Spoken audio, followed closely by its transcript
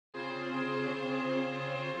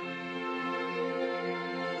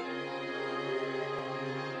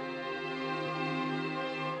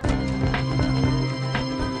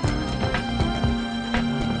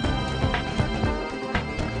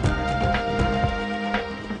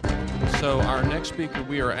So our next speaker,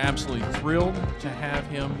 we are absolutely thrilled to have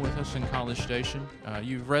him with us in College Station.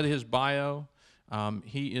 You've read his bio.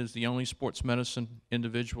 He is the only sports medicine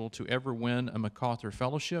individual to ever win a MacArthur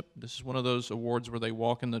Fellowship. This is one of those awards where they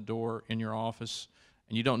walk in the door in your office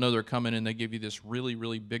and you don't know they're coming in. They give you this really,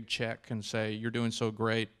 really big check and say, "You're doing so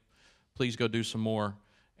great. Please go do some more."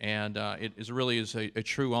 And it really is a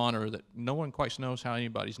true honor that no one quite knows how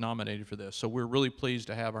anybody's nominated for this. So we're really pleased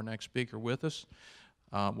to have our next speaker with us.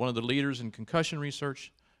 One of the leaders in concussion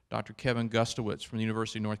research, Dr. Kevin Guskiewicz from the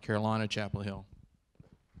University of North Carolina, Chapel Hill.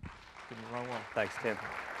 Thanks, Tim.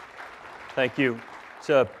 Thank you. It's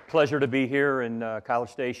a pleasure to be here in College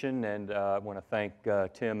Station, and I want to thank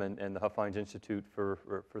Tim and the Huffines Institute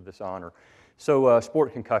for this honor. So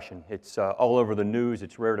sport concussion, it's all over the news.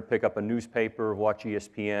 It's rare to pick up a newspaper, watch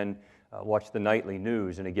ESPN, watch the nightly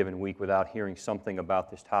news in a given week without hearing something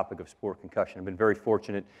about this topic of sport concussion. I've been very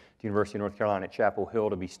fortunate at the University of North Carolina at Chapel Hill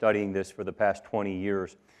to be studying this for the past 20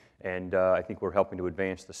 years, and I think we're helping to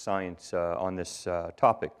advance the science on this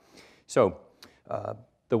topic. So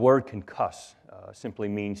the word concuss simply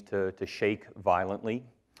means to shake violently,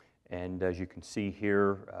 and as you can see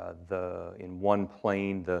here, in one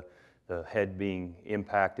plane, the head being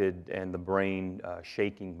impacted and the brain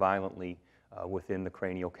shaking violently within the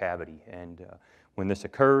cranial cavity. And when this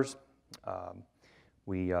occurs,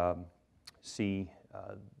 we see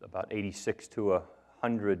about 86 to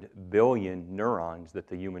 100 billion neurons that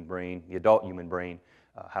the human brain, the adult human brain,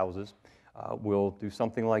 houses, will do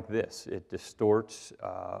something like this. It distorts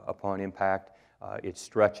upon impact, it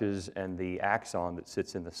stretches, and the axon that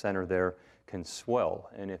sits in the center there can swell.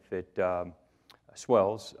 And if it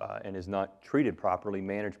swells and is not treated properly,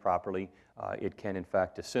 managed properly, it can in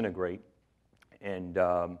fact disintegrate, and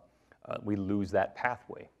we lose that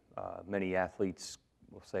pathway. Many athletes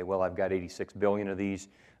will say, well, I've got 86 billion of these,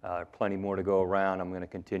 plenty more to go around, I'm going to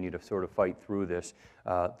continue to sort of fight through this.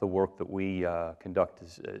 The work that we conduct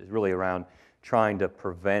is really around trying to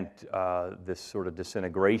prevent this sort of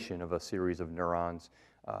disintegration of a series of neurons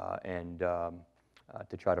and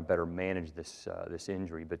to try to better manage this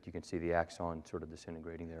injury, but you can see the axon sort of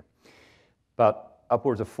disintegrating there. About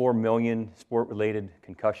upwards of 4 million sport-related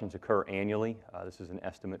concussions occur annually. This is an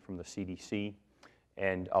estimate from the CDC,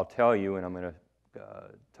 and I'll tell you, and I'm going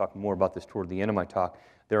to talk more about this toward the end of my talk,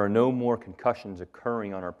 there are no more concussions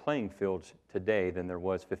occurring on our playing fields today than there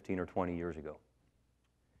was 15 or 20 years ago.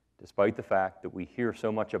 Despite the fact that we hear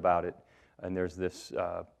so much about it, and there's this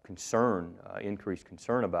concern, increased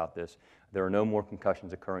concern about this, there are no more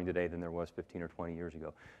concussions occurring today than there was 15 or 20 years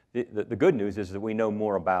ago. The good news is that we know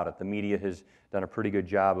more about it. The media has done a pretty good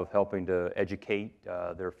job of helping to educate.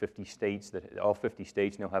 There are 50 states all 50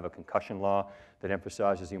 states now have a concussion law that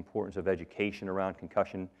emphasizes the importance of education around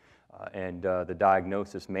concussion and the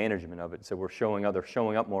diagnosis management of it. So they're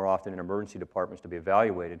showing up more often in emergency departments to be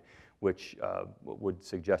evaluated, which would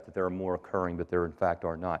suggest that there are more occurring, but there in fact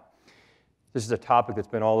are not. This is a topic that's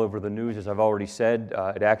been all over the news, as I've already said.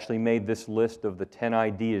 It actually made this list of the 10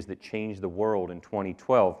 ideas that changed the world in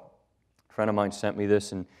 2012. A friend of mine sent me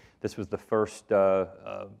this, and this was the first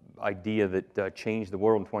idea that changed the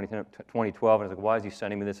world in 2012. And I was like, why is he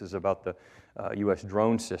sending me this? This is about the U.S.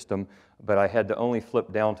 drone system. But I had to only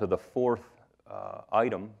flip down to the fourth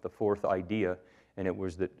item, the fourth idea, and it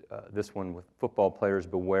was that this one with football players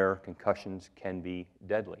beware, concussions can be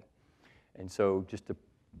deadly. And so just to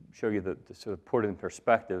show you to sort of put it in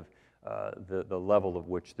perspective, the level of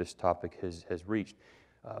which this topic has reached.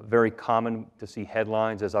 Very common to see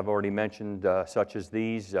headlines, as I've already mentioned, such as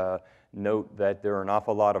these. Note that there are an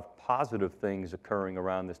awful lot of positive things occurring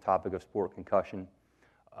around this topic of sport concussion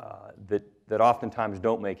that oftentimes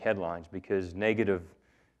don't make headlines because negative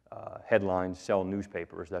headlines sell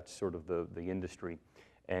newspapers. That's sort of the industry.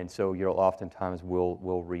 And so you'll oftentimes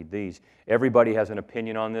will read these. Everybody has an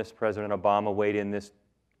opinion on this. President Obama weighed in this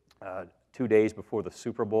 2 days before the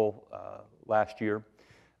Super Bowl last year,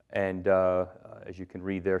 and as you can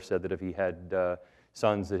read there, said that if he had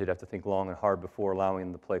sons that he'd have to think long and hard before allowing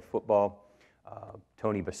them to play football.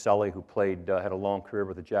 Tony Baselli, who had a long career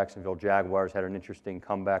with the Jacksonville Jaguars, had an interesting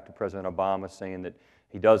comeback to President Obama saying that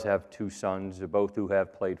he does have 2 sons, both who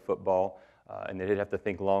have played football, and that he'd have to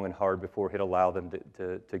think long and hard before he'd allow them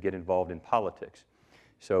to get involved in politics.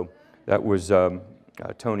 So that was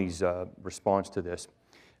Tony's response to this.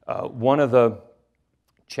 One of the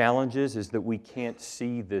challenges is that we can't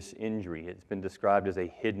see this injury. It's been described as a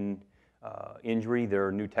hidden injury. There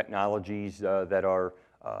are new technologies that are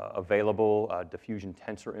available, diffusion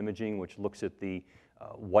tensor imaging, which looks at the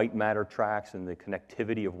white matter tracks and the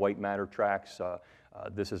connectivity of white matter tracks.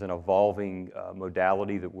 This is an evolving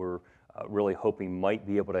modality that we're really hoping might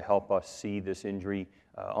be able to help us see this injury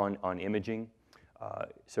on imaging.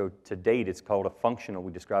 So to date, it's called a functional,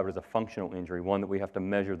 we describe it as a functional injury, one that we have to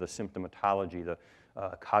measure the symptomatology, the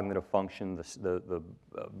cognitive function, the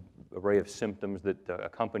array of symptoms that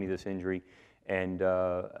accompany this injury, and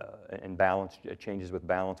balance, changes with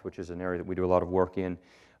balance, which is an area that we do a lot of work in.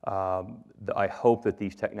 I hope that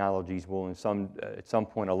these technologies will at some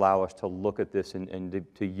point allow us to look at this and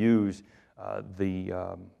to use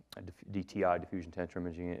the DTI, diffusion tensor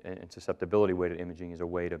imaging, and susceptibility weighted imaging as a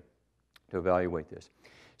way to evaluate this.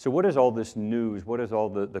 So what is all this news? What is all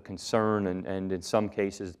the concern and in some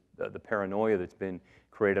cases the paranoia that's been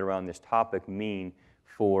created around this topic mean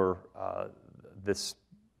for this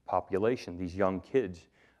population, these young kids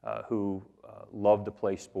who love to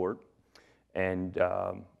play sport? And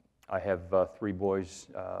I have 3 boys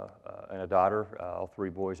and a daughter. All 3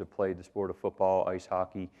 boys have played the sport of football, ice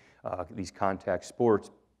hockey, these contact sports.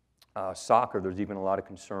 Soccer, there's even a lot of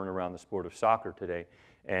concern around the sport of soccer today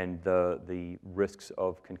and the risks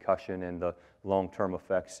of concussion and the long-term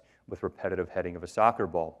effects with repetitive heading of a soccer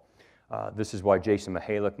ball. This is why Jason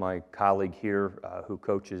Mihalik, my colleague here who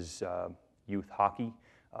coaches youth hockey,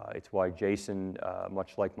 it's why Jason,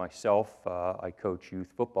 much like myself, I coach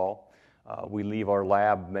youth football. We leave our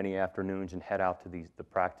lab many afternoons and head out to the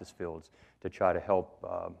practice fields to try to help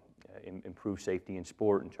improve safety in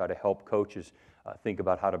sport and try to help coaches think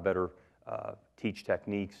about how to better teach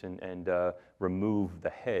techniques and remove the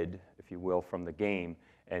head, if you will, from the game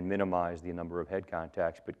and minimize the number of head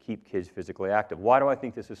contacts, but keep kids physically active. Why do I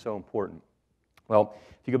think this is so important? Well,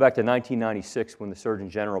 if you go back to 1996 when the Surgeon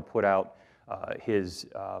General put out his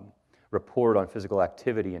report on physical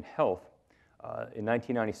activity and health, in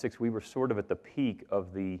 1996 we were sort of at the peak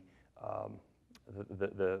of the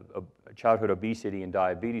childhood obesity and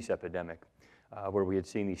diabetes epidemic, where we had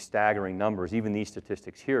seen these staggering numbers. Even these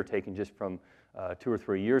statistics here, taken just from 2 or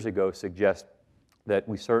 3 years ago, suggest that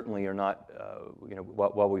we certainly are not,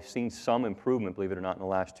 while we've seen some improvement, believe it or not, in the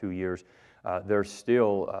last 2 years, there's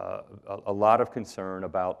still a lot of concern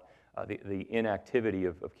about the inactivity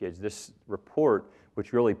of kids. This report,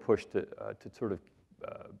 which really pushed to sort of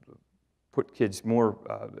put kids more,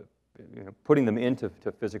 putting them into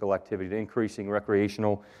physical activity, to increasing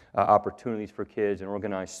recreational opportunities for kids and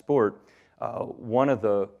organized sport. One of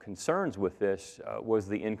the concerns with this was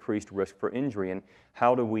the increased risk for injury, and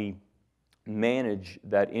how do we manage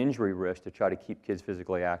that injury risk to try to keep kids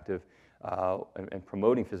physically active and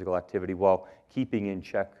promoting physical activity while keeping in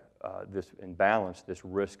check and balance this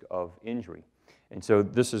risk of injury. And so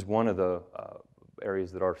this is one of the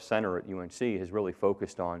areas that our center at UNC has really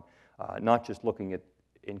focused on, not just looking at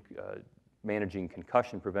managing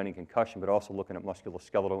concussion, preventing concussion, but also looking at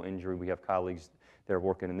musculoskeletal injury. We have colleagues that are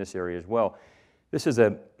working in this area as well. This is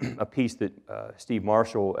a piece that Steve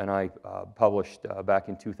Marshall and I published back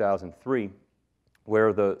in 2003,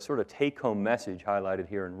 where the sort of take-home message highlighted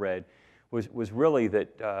here in red was really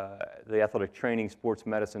that the athletic training, sports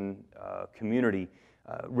medicine community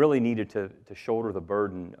really needed to shoulder the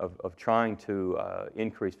burden of trying to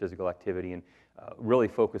increase physical activity and really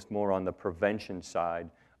focus more on the prevention side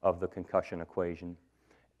of the concussion equation.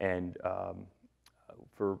 And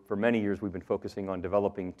for many years, we've been focusing on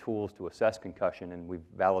developing tools to assess concussion, and we've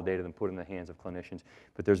validated and put in the hands of clinicians.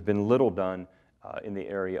 But there's been little done in the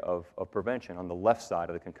area of prevention on the left side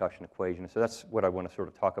of the concussion equation. So that's what I want to sort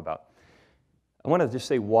of talk about. I want to just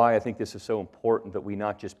say why I think this is so important, that we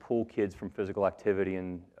not just pull kids from physical activity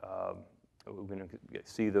and we're going to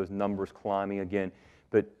see those numbers climbing again.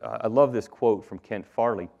 But I love this quote from Kent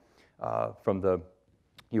Farley from the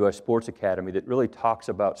U.S. Sports Academy that really talks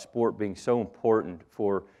about sport being so important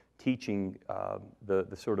for teaching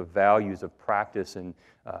the sort of values of practice and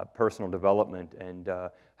personal development, and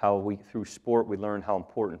how through sport we learn how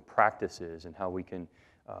important practice is and how we can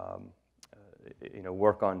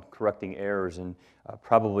work on correcting errors. And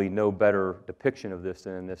probably no better depiction of this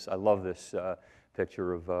than this. I love this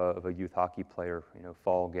picture of a youth hockey player,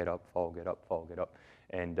 fall, get up, fall, get up, fall, get up,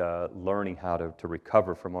 and learning how to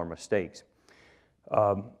recover from our mistakes.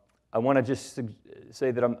 I want to just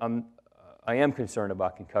say that I am concerned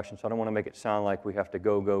about concussion, so I don't want to make it sound like we have to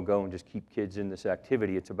go and just keep kids in this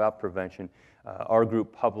activity. It's about prevention. Our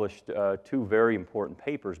group published 2 very important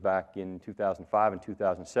papers back in 2005 and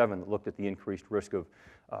 2007 that looked at the increased risk of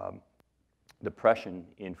depression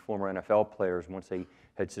in former NFL players once they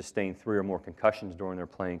had sustained 3 or more concussions during their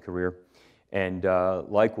playing career, and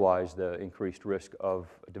likewise the increased risk of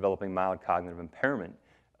developing mild cognitive impairment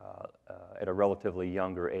at a relatively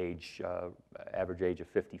younger age, average age of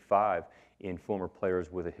 55, in former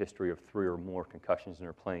players with a history of 3 or more concussions in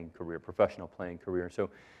their playing career, professional playing career. And so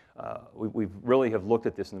we really have looked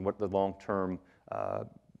at this and what the long-term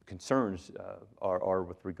concerns are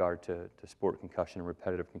with regard to sport concussion and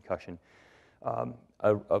repetitive concussion.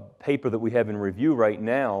 A paper that we have in review right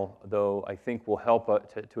now, though, I think will help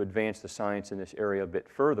to advance the science in this area a bit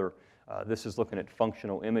further. This is looking at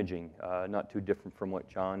functional imaging, not too different from what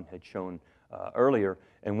John had shown earlier.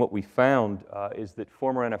 And what we found is that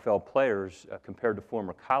former NFL players, compared to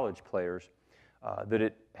former college players, that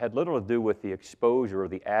it had little to do with the exposure or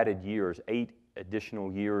the added years, 8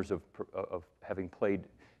 additional years of having played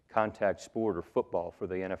contact sport or football for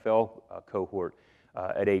the NFL cohort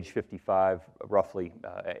at age 55, roughly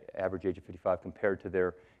average age of 55, compared to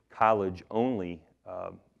their college-only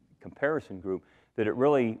comparison group, that it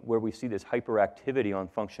really, where we see this hyperactivity on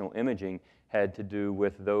functional imaging, had to do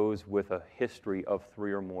with those with a history of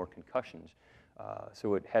 3 or more concussions.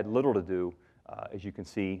 So it had little to do, as you can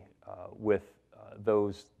see, with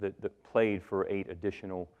those that played for 8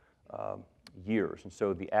 additional years. And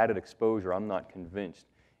so the added exposure, I'm not convinced,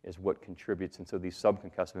 is what contributes, and so these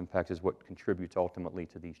subconcussive impacts is what contributes ultimately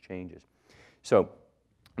to these changes. So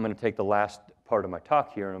I'm going to take the last part of my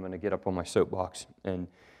talk here, and I'm going to get up on my soapbox and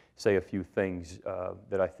say a few things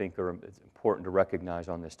that I think are important to recognize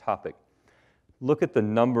on this topic. Look at the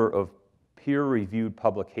number of peer-reviewed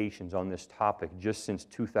publications on this topic just since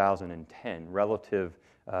 2010 relative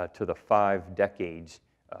to the 5 decades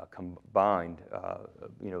combined,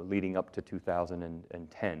 leading up to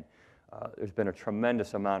 2010. There's been a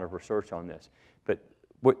tremendous amount of research on this, but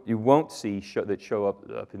what you won't see that show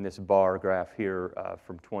up in this bar graph here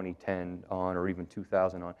from 2010 on, or even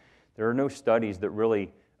 2000 on, there are no studies that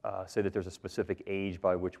really say that there's a specific age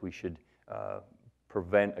by which we should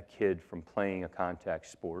prevent a kid from playing a contact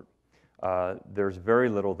sport. There's very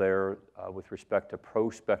little there with respect to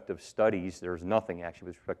prospective studies. There's nothing actually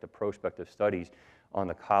with respect to prospective studies on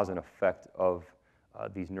the cause and effect of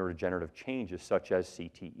these neurodegenerative changes such as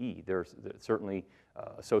CTE. There's certainly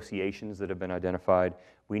associations that have been identified.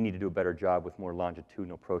 We need to do a better job with more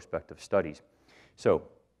longitudinal prospective studies. So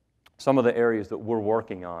some of the areas that we're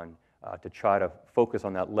working on to try to focus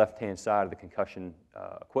on that left-hand side of the concussion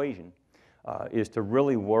equation is to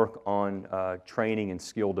really work on training and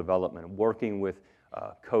skill development, working with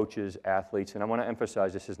coaches, athletes, and I want to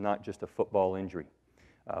emphasize this is not just a football injury.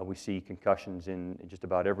 We see concussions in just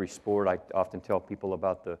about every sport. I often tell people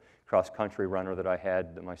about the cross-country runner that I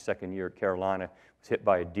had my second year at Carolina, was hit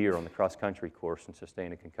by a deer on the cross-country course and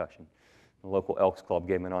sustained a concussion. The local Elks Club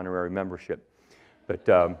gave him an honorary membership. But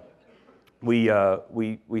we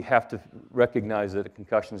have to recognize that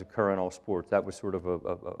concussions occur in all sports. That was sort of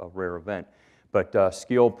a rare event. But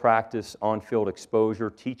skill, practice, on-field exposure,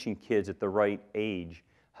 teaching kids at the right age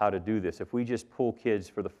how to do this. If we just pull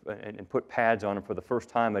kids and put pads on them for the first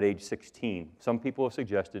time at age 16, some people have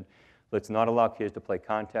suggested, let's not allow kids to play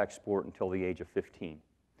contact sport until the age of 15.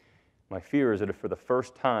 My fear is that if for the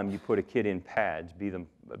first time you put a kid in pads, be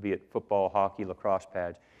it football, hockey, lacrosse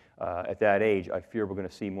pads, at that age, I fear we're going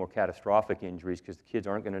to see more catastrophic injuries because the kids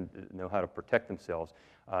aren't going to know how to protect themselves.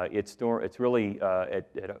 It's really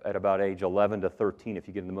at about age 11 to 13, if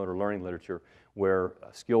you get in the motor learning literature, where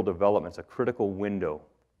skill development is a critical window,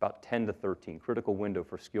 about 10 to 13, critical window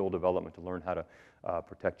for skill development to learn how to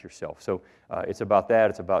protect yourself. So it's about that.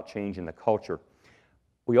 It's about changing the culture.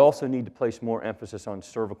 We also need to place more emphasis on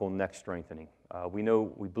cervical neck strengthening.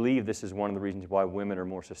 We believe this is one of the reasons why women are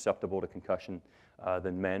more susceptible to concussion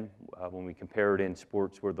than men. When we compare it in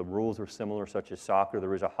sports where the rules are similar, such as soccer,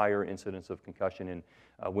 there is a higher incidence of concussion in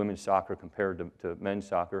women's soccer compared to men's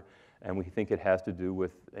soccer, and we think it has to do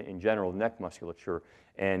with, in general, neck musculature.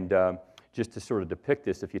 And just to sort of depict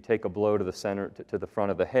this, if you take a blow to the center, to the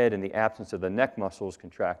front of the head, in the absence of the neck muscles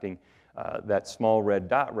contracting, that small red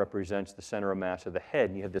dot represents the center of mass of the head,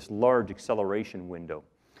 and you have this large acceleration window.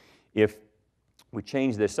 If we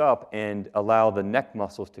change this up and allow the neck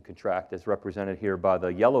muscles to contract, as represented here by the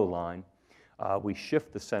yellow line, we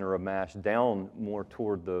shift the center of mass down more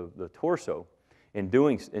toward the torso. In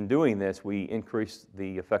doing this, we increase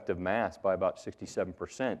the effective mass by about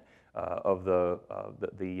 67% of the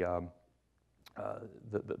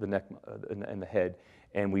neck and the head,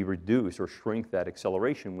 and we reduce or shrink that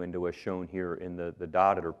acceleration window as shown here in the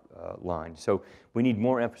dotted line. So we need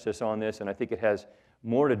more emphasis on this, and I think it has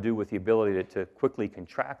more to do with the ability to quickly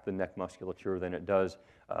contract the neck musculature than it does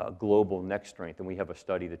global neck strength. And we have a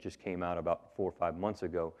study that just came out about 4 or 5 months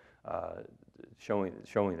ago showing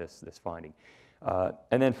this finding.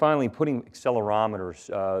 And then finally, putting accelerometers.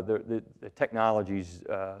 The technologies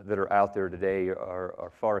that are out there today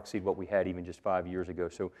are far exceed what we had even just 5 years ago.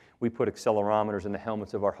 So we put accelerometers in the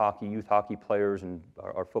helmets of our youth hockey players and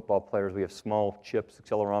our football players. We have small chips,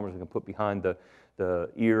 accelerometers we can put behind the the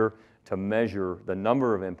ear to measure the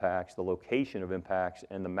number of impacts, the location of impacts,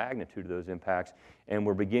 and the magnitude of those impacts. And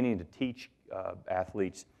we're beginning to teach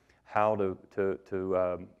athletes how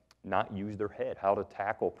to not use their head, how to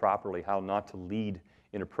tackle properly, how not to lead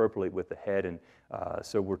inappropriately with the head. And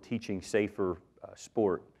so we're teaching safer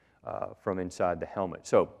sport from inside the helmet.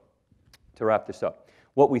 So to wrap this up,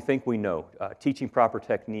 what we think we know, teaching proper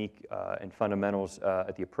technique and fundamentals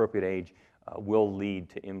at the appropriate age will lead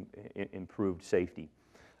to improved safety.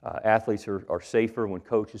 Athletes are safer when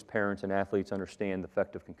coaches, parents, and athletes understand the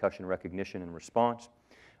effective concussion recognition and response.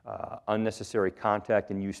 Unnecessary contact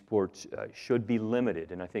in youth sports should be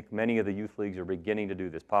limited, and I think many of the youth leagues are beginning to do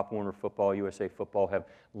this. Pop Warner Football, USA Football have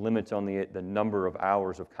limits on the number of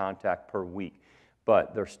hours of contact per week,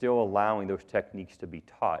 but they're still allowing those techniques to be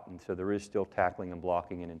taught, and so there is still tackling and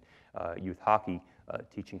blocking, and in youth hockey,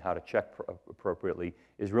 teaching how to check appropriately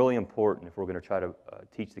is really important if we're going to try to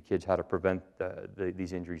teach the kids how to prevent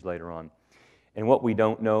these injuries later on. And what we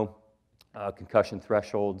don't know, concussion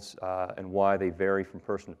thresholds and why they vary from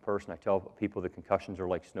person to person. I tell people that concussions are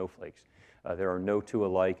like snowflakes. There are no two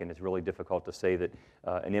alike, and it's really difficult to say that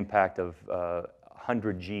an impact of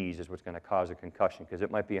 100 Gs is what's going to cause a concussion, because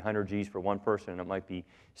it might be 100 Gs for one person and it might be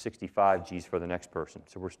 65 Gs for the next person.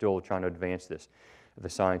 So we're still trying to advance the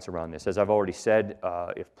science around this. As I've already said,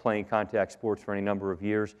 if playing contact sports for any number of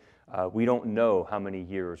years, we don't know how many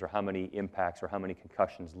years or how many impacts or how many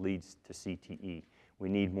concussions leads to CTE. We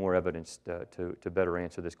need more evidence to better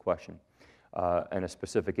answer this question. And a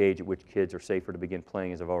specific age at which kids are safer to begin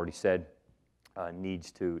playing, as I've already said,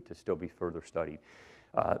 needs to still be further studied.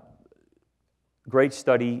 Great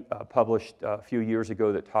study published a few years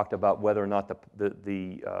ago that talked about whether or not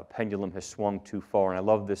the pendulum has swung too far. And I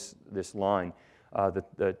love this line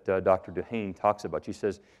that Dr. Duhane talks about. She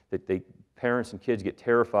says that parents and kids get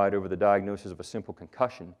terrified over the diagnosis of a simple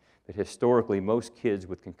concussion, but historically most kids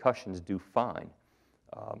with concussions do fine.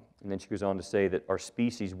 And then she goes on to say that our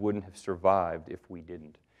species wouldn't have survived if we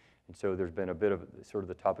didn't. And so there's been a bit of sort of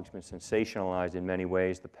the topic's been sensationalized in many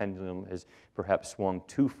ways. The pendulum has perhaps swung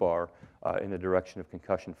too far in the direction of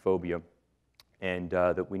concussion phobia, and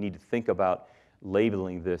that we need to think about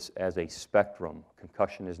labeling this as a spectrum.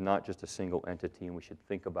 Concussion is not just a single entity, and we should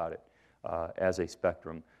think about it as a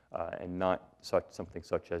spectrum and not something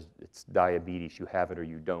such as it's diabetes, you have it or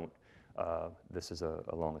you don't. This is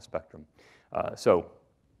along a spectrum. So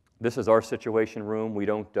this is our situation room. We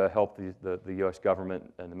don't help the U.S.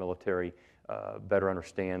 government and the military better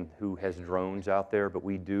understand who has drones out there, but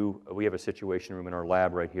we have a situation room in our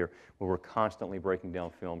lab right here where we're constantly breaking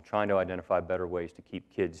down film, trying to identify better ways to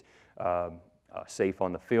keep kids safe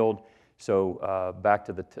on the field. So back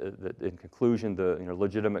to in conclusion, the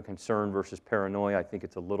legitimate concern versus paranoia, I think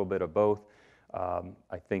it's a little bit of both.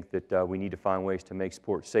 I think that we need to find ways to make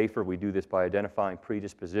sports safer. We do this by identifying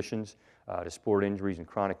predispositions to sport injuries and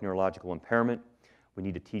chronic neurological impairment. We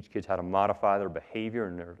need to teach kids how to modify their behavior,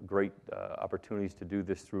 and there are great opportunities to do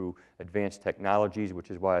this through advanced technologies, which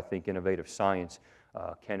is why I think innovative science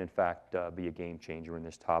can, in fact, be a game changer in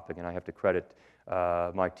this topic. And I have to credit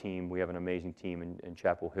my team. We have an amazing team in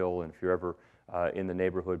Chapel Hill, and if you're ever in the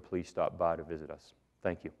neighborhood, please stop by to visit us.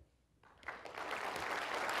 Thank you.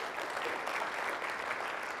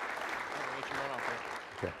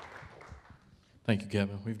 Thank you,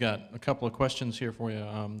 Kevin. We've got a couple of questions here for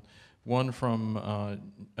you. One from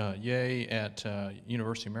Ye at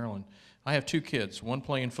University of Maryland. I have two kids, one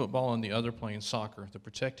playing football and the other playing soccer. The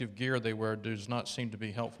protective gear they wear does not seem to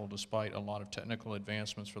be helpful despite a lot of technical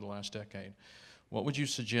advancements for the last decade. What would you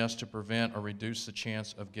suggest to prevent or reduce the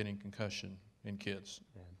chance of getting concussion in kids?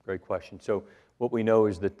 Yeah, great question. So what we know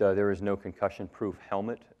is that there is no concussion-proof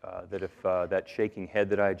helmet, that if that shaking head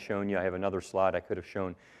that I had shown you, I have another slide I could have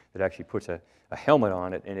shown that actually puts a helmet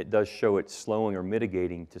on it, and it does show it slowing or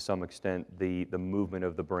mitigating to some extent the movement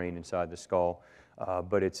of the brain inside the skull,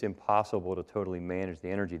 but it's impossible to totally manage the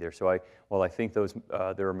energy there. So while I think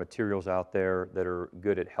there are materials out there that are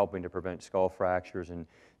good at helping to prevent skull fractures and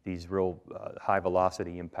these real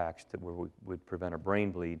high-velocity impacts where we would prevent a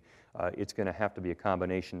brain bleed, it's going to have to be a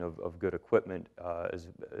combination of good equipment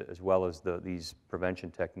as well as these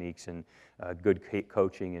prevention techniques and good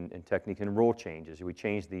coaching and technique and rule changes. We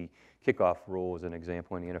changed the kickoff rule as an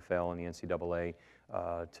example in the NFL and the NCAA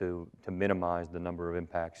to minimize the number of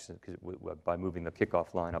impacts by moving the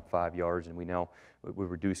kickoff line up 5 yards, and we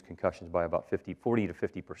reduced concussions by about 40 to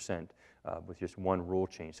 50% with just one rule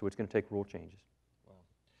change. So it's going to take rule changes.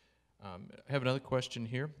 I have another question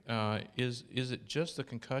here. Is it just the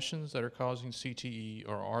concussions that are causing CTE,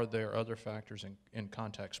 or are there other factors in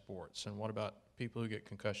contact sports? And what about people who get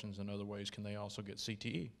concussions in other ways? Can they also get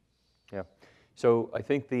CTE? Yeah. So I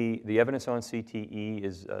think the evidence on CTE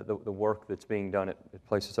is the work that's being done at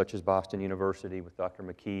places such as Boston University with Dr.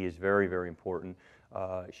 McKee is very, very important.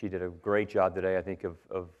 She did a great job today, I think,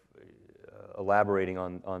 of elaborating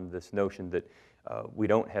on this notion that we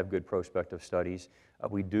don't have good prospective studies.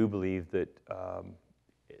 We do believe that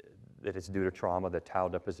that it's due to trauma, that tau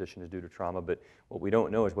deposition is due to trauma, but what we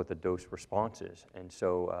don't know is what the dose response is. And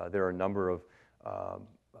so there are a number of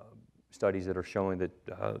studies that are showing that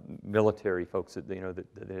military folks, that, that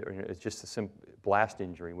it's just a simple blast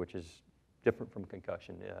injury, which is different from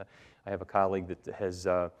concussion. I have a colleague that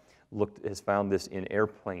has found this in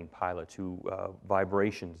airplane pilots who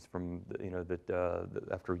vibrations from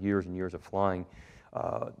after years and years of flying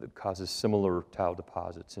that causes similar tau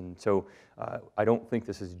deposits. And so I don't think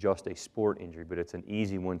this is just a sport injury, but it's an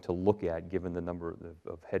easy one to look at given the number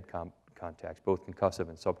of head contacts, both concussive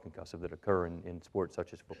and subconcussive, that occur in sports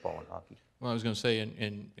such as football and hockey. Well, I was going to say,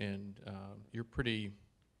 and you're pretty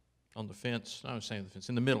on the fence, I was saying the fence,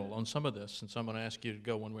 in the middle on some of this, and so I'm going to ask you to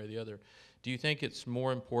go one way or the other. Do you think it's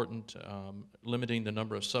more important limiting the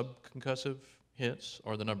number of subconcussive hits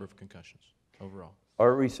or the number of concussions overall?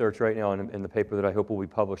 Our research right now in the paper that I hope will be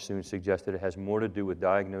published soon suggests that it has more to do with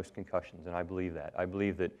diagnosed concussions, and I believe that. I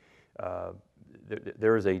believe that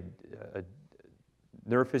there is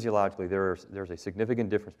neurophysiologically, there's a significant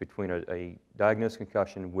difference between a diagnosed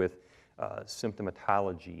concussion with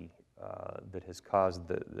symptomatology that has caused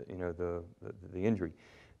the injury,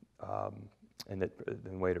 and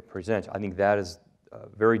the way it presents. I think that is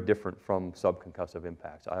very different from subconcussive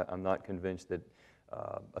impacts. I'm not convinced that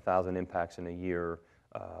 1,000 impacts in a year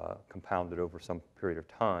compounded over some period of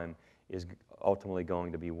time is ultimately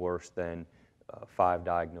going to be worse than 5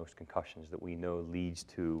 diagnosed concussions that we know leads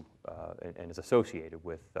to and is associated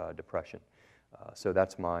with depression. So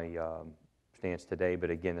that's my stance today, but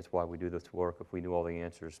again, that's why we do this work. If we knew all the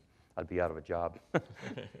answers, I'd be out of a job.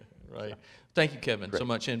 Right. Thank you, Kevin, Great. so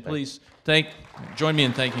much. And please join me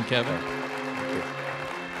in thanking Kevin. Thank you.